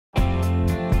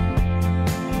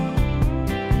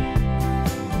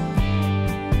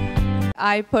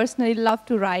I personally love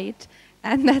to write,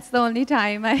 and that's the only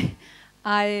time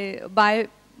I buy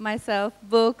myself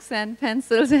books and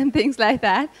pencils and things like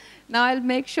that. Now I'll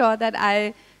make sure that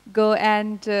I go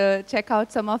and check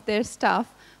out some of their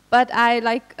stuff. But I,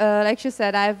 like she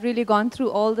said, I've really gone through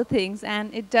all the things,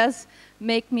 and it does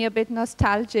make me a bit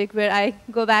nostalgic, where I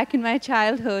go back in my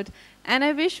childhood. And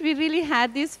I wish we really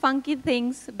had these funky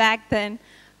things back then.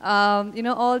 You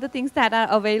know, all the things that are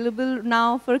available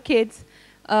now for kids.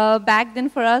 Back then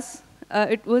for us,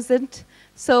 it wasn't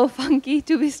so funky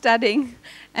to be studying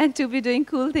and to be doing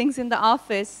cool things in the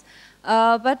office.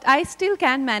 But I still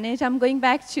can manage. I'm going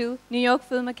back to New York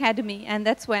Film Academy, and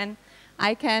that's when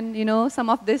I can, you know, some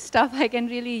of this stuff I can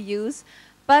really use.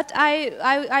 But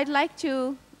I'd like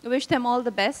to wish them all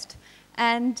the best,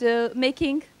 and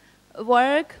making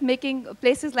work, making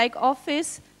places like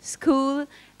office, school,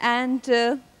 and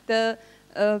the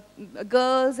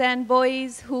girls and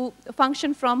boys who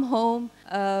function from home,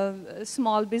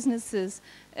 small businesses.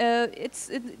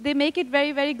 They make it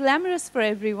very, very glamorous for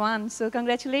everyone. So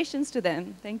congratulations to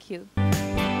them. Thank you.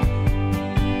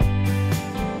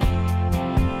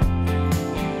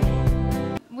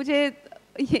 मुझे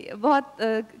ये बहुत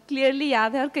clearly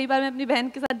याद है, और कई बार मैं अपनी बहन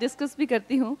के साथ डिस्कस भी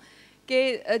करती हूँ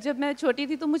कि जब मैं छोटी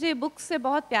थी तो मुझे बुक्स से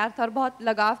बहुत प्यार था और बहुत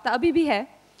लगाव था, अभी भी है.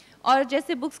 और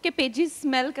जैसे बुक्स के पेजेस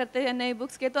स्मेल करते हैं नए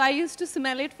बुक्स के, तो आई use to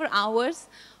smell it for hours.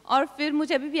 और फिर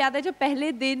मुझे अभी भी याद है जब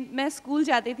पहले दिन मैं स्कूल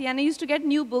जाती थी, यानी use to get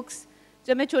new books.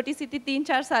 जब मैं छोटी सी थी,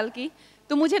 3-4 साल की,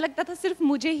 तो मुझे लगता था सिर्फ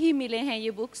मुझे ही मिले हैं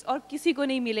ये बुक्स और किसी को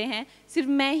नहीं मिले हैं. सिर्फ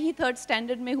मैं ही 3rd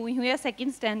स्टैंडर्ड में हुई हूँ या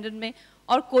 2nd स्टैंडर्ड में,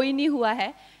 और कोई नहीं हुआ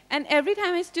है. And every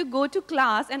time I used to go to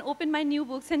class and open my new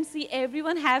books and see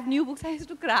everyone have new books, I used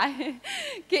to cry.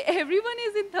 Okay, everyone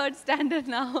is in 3rd standard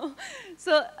now.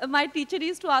 So my teacher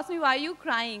used to ask me, why are you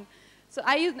crying? So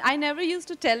I never used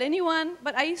to tell anyone,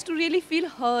 but I used to really feel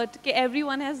hurt. Okay,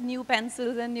 everyone has new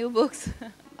pencils and new books.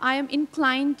 I am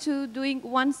inclined to doing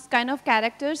one kind of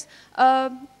characters.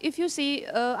 If you see,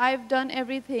 I've done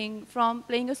everything from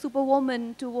playing a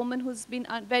superwoman to a woman who's been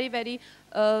very, very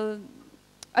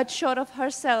unsure of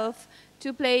herself,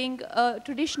 to playing a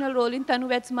traditional role in Tanu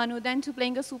Veds Manu, then to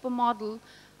playing a supermodel.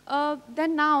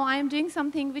 Then now I am doing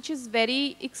something which is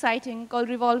very exciting called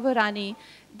Revolver Rani.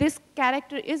 This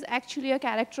character is actually a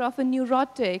character of a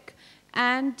neurotic,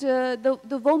 and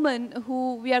the woman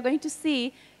who we are going to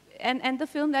see, and the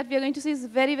film that we are going to see is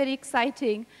very, very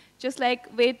exciting. Just like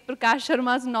Ved Prakash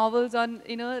Sharma's novels on,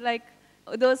 you know, like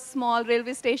those small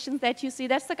railway stations that you see,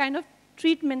 that's the kind of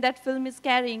treatment that film is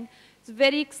carrying. It's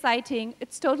very exciting.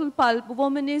 It's total pulp.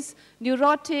 Woman is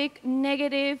neurotic,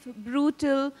 negative,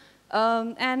 brutal,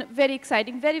 and very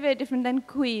exciting. Very, very different than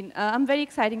Queen. I'm very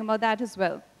excited about that as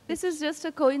well. This is just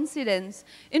a coincidence.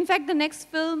 In fact, the next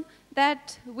film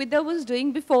that Vidya was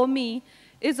doing before me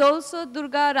is also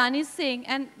Durga Rani Singh,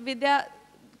 and Vidya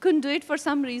couldn't do it for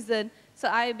some reason. So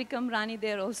I become Rani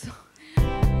there also.